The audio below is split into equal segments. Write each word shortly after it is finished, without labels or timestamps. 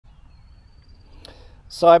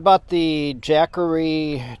So I bought the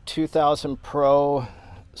Jackery 2000 Pro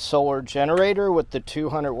solar generator with the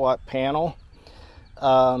 200 watt panel.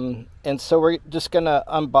 And so we're just going to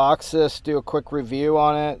unbox this, do a quick review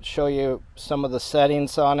on it, show you some of the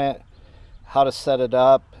settings on it, how to set it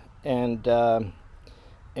up, and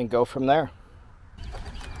go from there.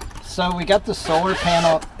 So we got the solar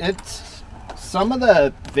panel. Some of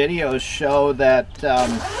the videos show that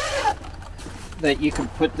that you can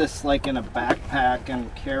put this like in a backpack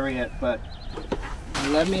and carry it, but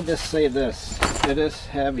let me just say this, it is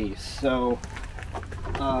heavy. So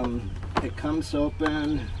it comes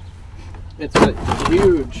open, it's a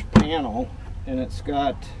huge panel, and it's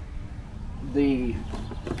got the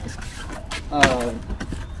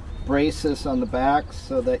braces on the back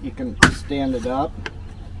so that you can stand it up.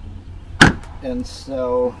 And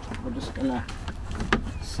so we're just gonna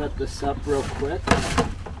set this up real quick.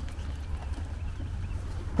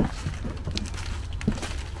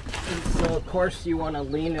 And so of course you want to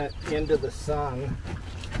lean it into the sun.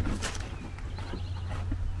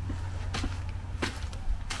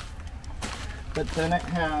 But then it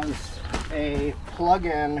has a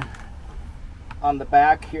plug-in on the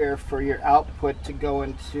back here for your output to go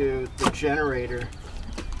into the generator.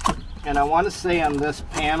 And I want to say on this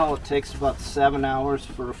panel it takes about 7 hours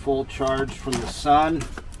for a full charge from the sun.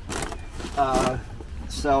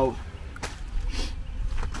 So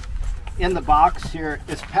in the box here,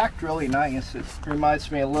 it's packed really nice. It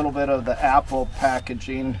reminds me a little bit of the Apple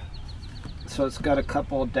packaging. So it's got a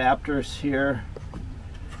couple adapters here.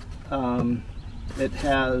 It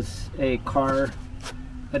has a car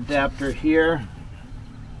adapter here,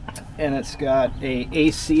 and it's got a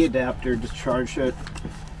AC adapter to charge it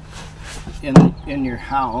in your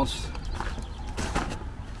house.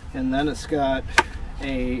 And then it's got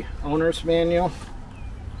a owner's manual,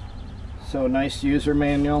 so nice user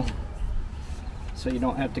manual, so you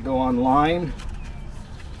don't have to go online.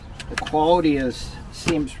 The quality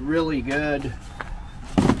seems really good,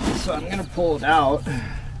 so I'm gonna pull it out,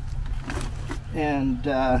 and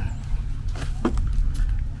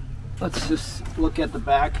let's just look at the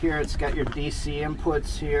back here. It's got your DC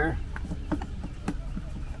inputs here.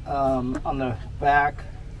 On the back,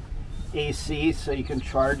 AC, so you can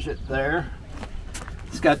charge it there.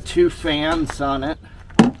 It's got 2 fans on it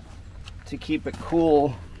to keep it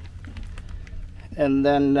cool. And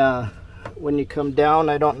then when you come down,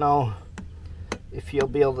 I don't know if you'll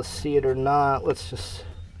be able to see it or not. Let's just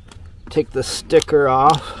take the sticker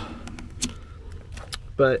off.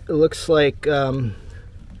 But it looks like you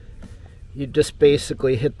just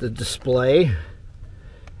basically hit the display,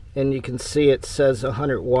 and you can see it says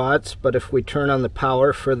 100 watts, but if we turn on the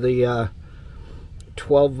power for the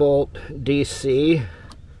 12 volt DC,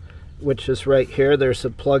 which is right here, there's a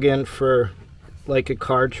plug-in for like a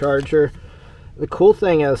car charger. The cool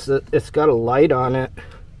thing is that it's got a light on it,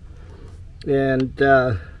 and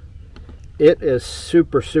it is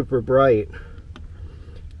super bright.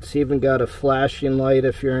 It's even got a flashing light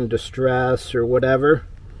if you're in distress or whatever.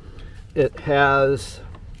 It has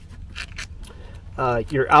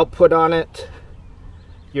your output on it,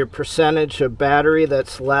 your percentage of battery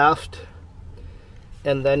that's left,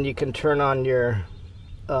 and then you can turn on your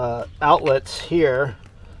outlets here.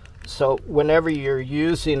 So whenever you're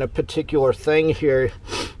using a particular thing here,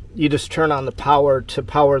 you just turn on the power to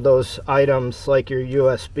power those items, like your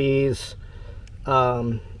USBs,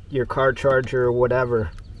 your car charger, or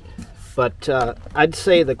whatever. But I'd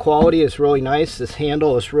say the quality is really nice. This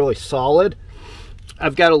handle is really solid.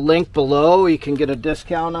 I've got a link below. You can get a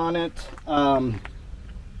discount on it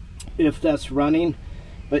if that's running.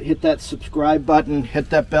 But hit that subscribe button, hit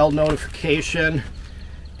that bell notification,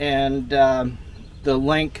 and the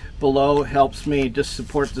link below helps me just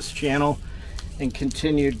support this channel and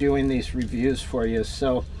continue doing these reviews for you.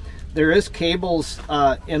 So there is cables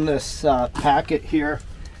in this packet here,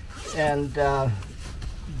 and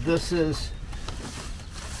this is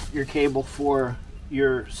your cable for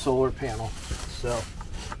your solar panel. So,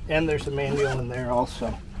 and there's a manual in there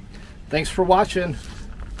also. Thanks for watching.